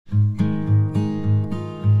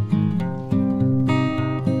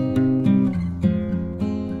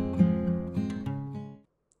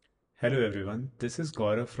Hello everyone, this is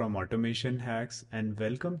Gaurav from Automation Hacks and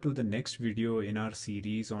welcome to the next video in our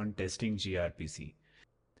series on testing gRPC.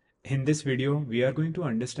 In this video, we are going to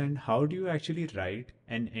understand how do you actually write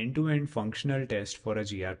an end-to-end functional test for a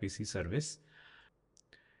gRPC service.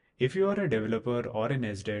 If you are a developer or an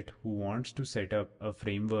SDET who wants to set up a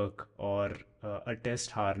framework or a test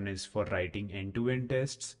harness for writing end-to-end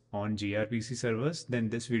tests on gRPC servers, then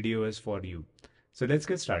this video is for you. So let's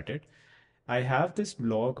get started. I have this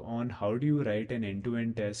blog on how do you write an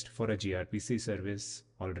end-to-end test for a gRPC service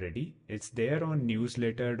already. It's there on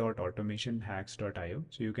newsletter.automationhacks.io.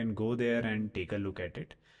 So you can go there and take a look at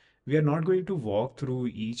it. We are not going to walk through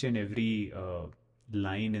each and every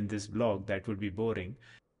line in this blog. That would be boring.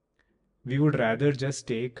 We would rather just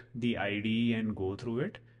take the IDE and go through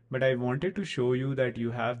it. But I wanted to show you that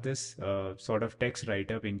you have this sort of text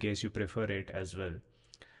write-up in case you prefer it as well.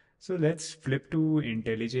 So let's flip to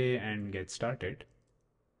IntelliJ and get started.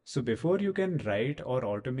 So before you can write or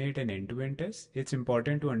automate an end-to-end test, it's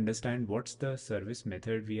important to understand what's the service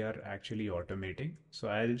method we are actually automating. So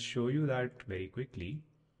I'll show you that very quickly.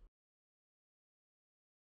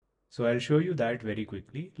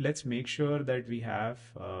 Let's make sure that we have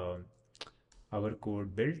our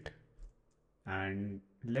code built, and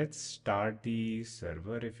let's start the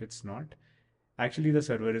server if it's not. Actually, the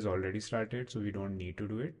server is already started, so we don't need to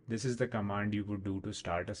do it. This is the command you would do to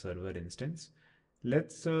start a server instance.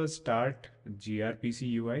 Let's start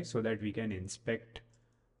gRPC UI so that we can inspect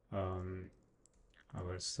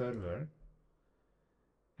our server.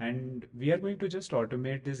 And we are going to just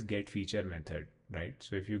automate this getFeature method, right?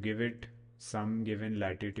 So if you give it some given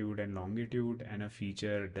latitude and longitude and a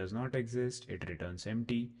feature does not exist, it returns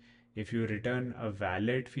empty. If you return a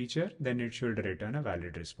valid feature, then it should return a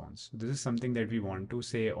valid response. This is something that we want to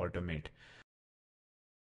say automate.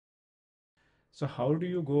 So how do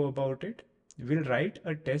you go about it? We'll write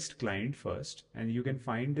a test client first, and you can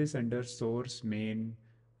find this under source main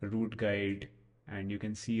root guide, and you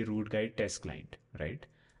can see root guide test client, right?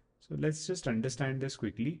 So let's just understand this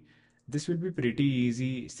quickly. This will be pretty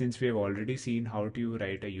easy since we have already seen how to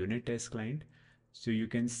write a unit test client. So you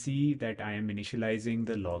can see that I am initializing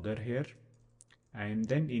the logger here. I am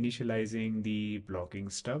then initializing the blocking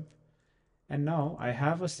stub. And now I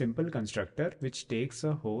have a simple constructor which takes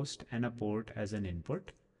a host and a port as an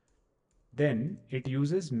input. Then it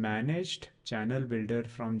uses managed channel builder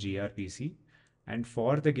from gRPC, and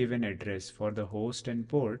for the given address for the host and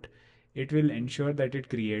port, it will ensure that it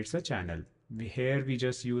creates a channel. Here we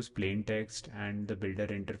just use plain text and the builder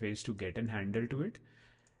interface to get an handle to it.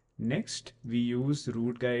 Next, we use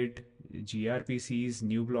root guide gRPC's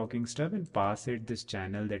new blocking stub and pass it this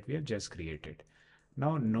channel that we have just created.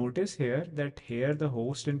 Now notice here that here the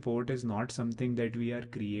host and port is not something that we are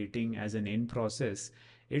creating as an in process.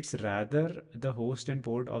 It's rather the host and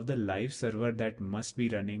port of the live server that must be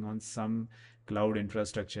running on some cloud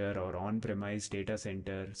infrastructure or on-premise data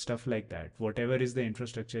center, stuff like that. Whatever is the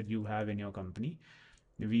infrastructure you have in your company,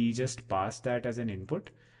 we just pass that as an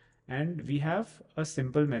input. And we have a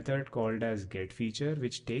simple method called as getFeature,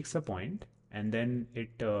 which takes a point and then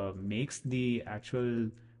it makes the actual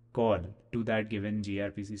call to that given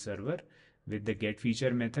gRPC server with the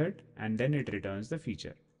getFeature method, and then it returns the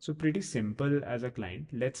feature. So pretty simple as a client.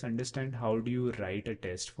 Let's understand how do you write a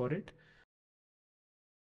test for it.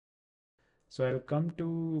 So I'll come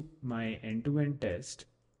to my end-to-end test.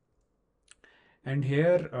 And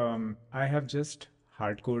here I have just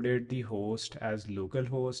hard-coded the host as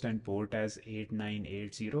localhost and port as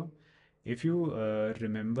 8980. If you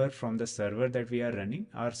remember from the server that we are running,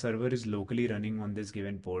 our server is locally running on this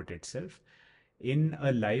given port itself. In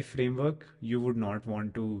a live framework, you would not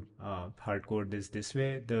want to hard-code this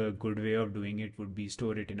way. The good way of doing it would be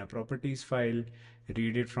store it in a properties file,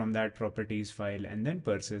 read it from that properties file, and then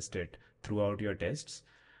persist it throughout your tests.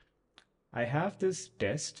 I have this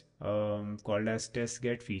test called as test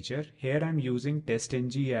get feature. Here I'm using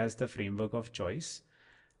testng as the framework of choice.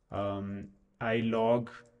 I log,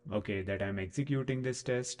 okay, that I'm executing this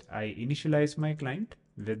test. I initialize my client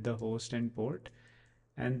with the host and port,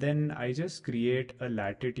 and then I just create a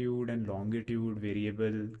latitude and longitude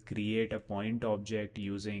variable, create a point object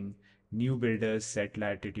using new builders set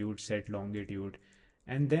latitude, set longitude,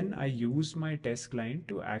 and then I use my test client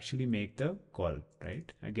to actually make the call,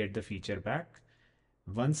 right? I get the feature back.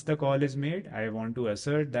 Once the call is made, I want to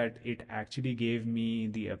assert that it actually gave me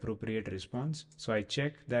the appropriate response. So I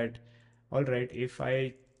check that, all right, if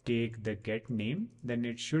I take the get name, then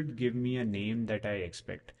it should give me a name that I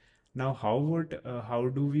expect. Now, how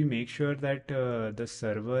do we make sure that the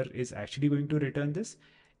server is actually going to return this?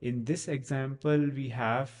 In this example, we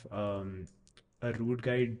have a root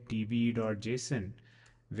guide db.json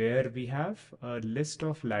where we have a list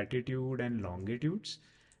of latitude and longitudes.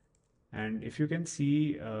 And if you can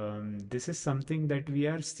see, this is something that we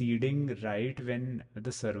are seeding right when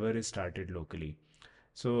the server is started locally.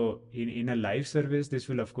 So in a live service, this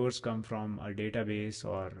will of course come from a database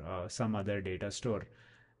or some other data store.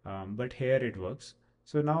 But here it works.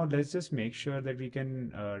 So now let's just make sure that we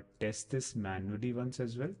can test this manually once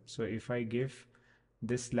as well. So if I give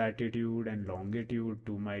this latitude and longitude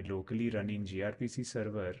to my locally running gRPC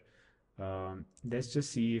server, let's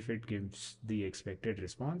just see if it gives the expected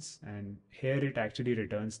response. And here it actually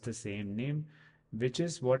returns the same name, which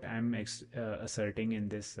is what I'm asserting in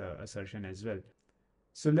this assertion as well.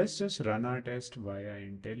 So let's just run our test via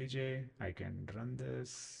IntelliJ. I can run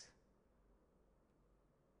this.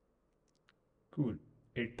 Cool.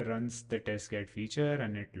 It runs the test get feature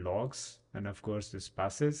and it logs, and of course this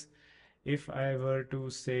passes. If I were to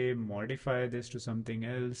say modify this to something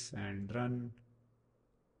else and run,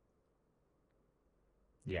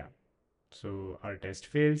 yeah. So our test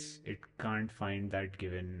fails. It can't find that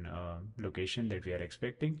given location that we are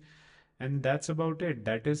expecting. And that's about it.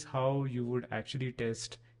 That is how you would actually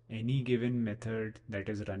test any given method that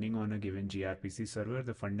is running on a given gRPC server.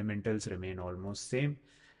 The fundamentals remain almost same.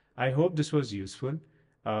 I hope this was useful.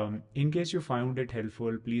 In case you found it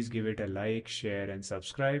helpful, please give it a like, share, and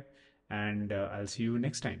subscribe. And I'll see you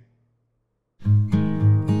next time.